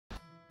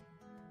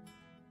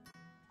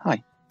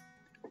Hi,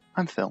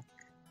 I'm Phil.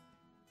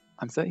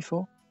 I'm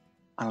 34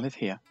 and I live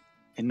here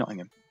in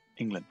Nottingham,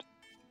 England.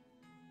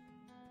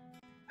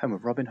 Home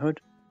of Robin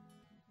Hood,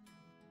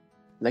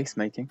 lace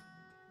making,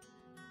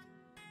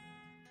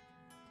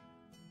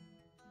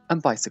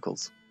 and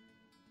bicycles,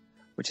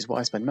 which is what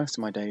I spend most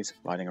of my days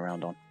riding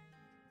around on.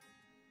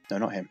 No,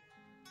 not him.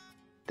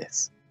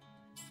 This.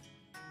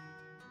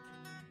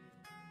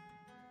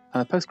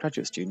 I'm a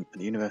postgraduate student at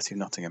the University of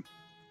Nottingham.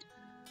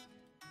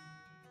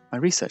 My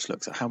research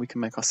looks at how we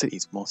can make our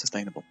cities more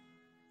sustainable.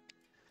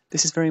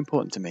 This is very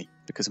important to me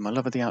because of my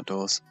love of the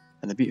outdoors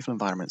and the beautiful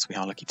environments we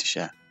are lucky to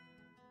share.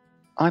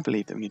 I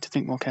believe that we need to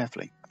think more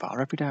carefully about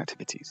our everyday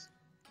activities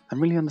and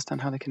really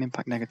understand how they can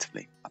impact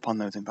negatively upon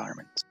those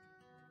environments.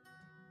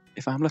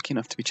 If I am lucky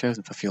enough to be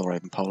chosen for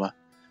Fjallraven Polar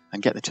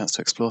and get the chance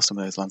to explore some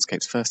of those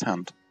landscapes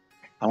firsthand,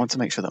 I want to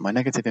make sure that my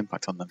negative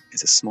impact on them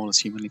is as small as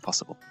humanly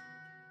possible.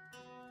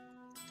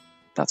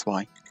 That's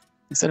why,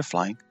 instead of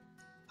flying,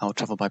 I will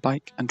travel by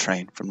bike and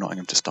train from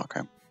Nottingham to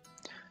Stockholm.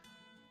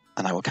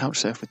 And I will couch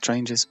surf with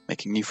strangers,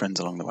 making new friends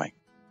along the way.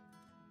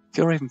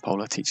 Fjallraven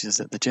Polar teaches us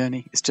that the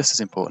journey is just as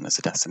important as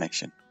the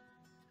destination,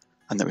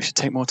 and that we should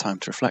take more time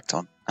to reflect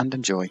on and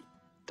enjoy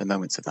the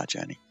moments of that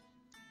journey.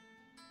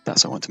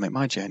 That's why I want to make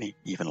my journey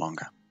even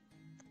longer.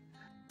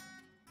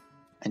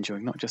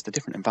 Enjoying not just the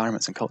different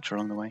environments and culture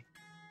along the way,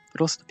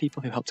 but also the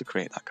people who help to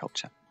create that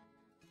culture.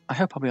 I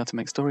hope I'll be able to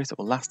make stories that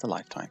will last a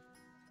lifetime,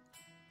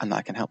 and that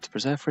I can help to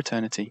preserve for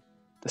eternity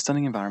the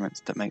stunning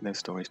environments that make those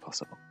stories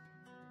possible.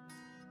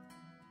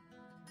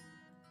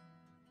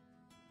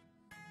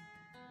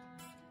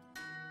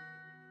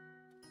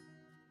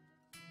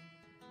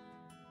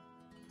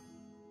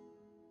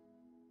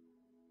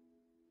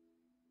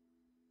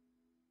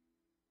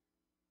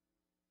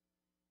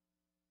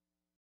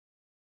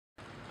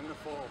 I'm gonna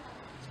fall.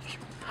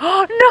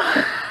 Oh no!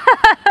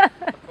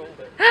 I called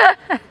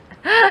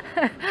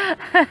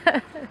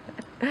it.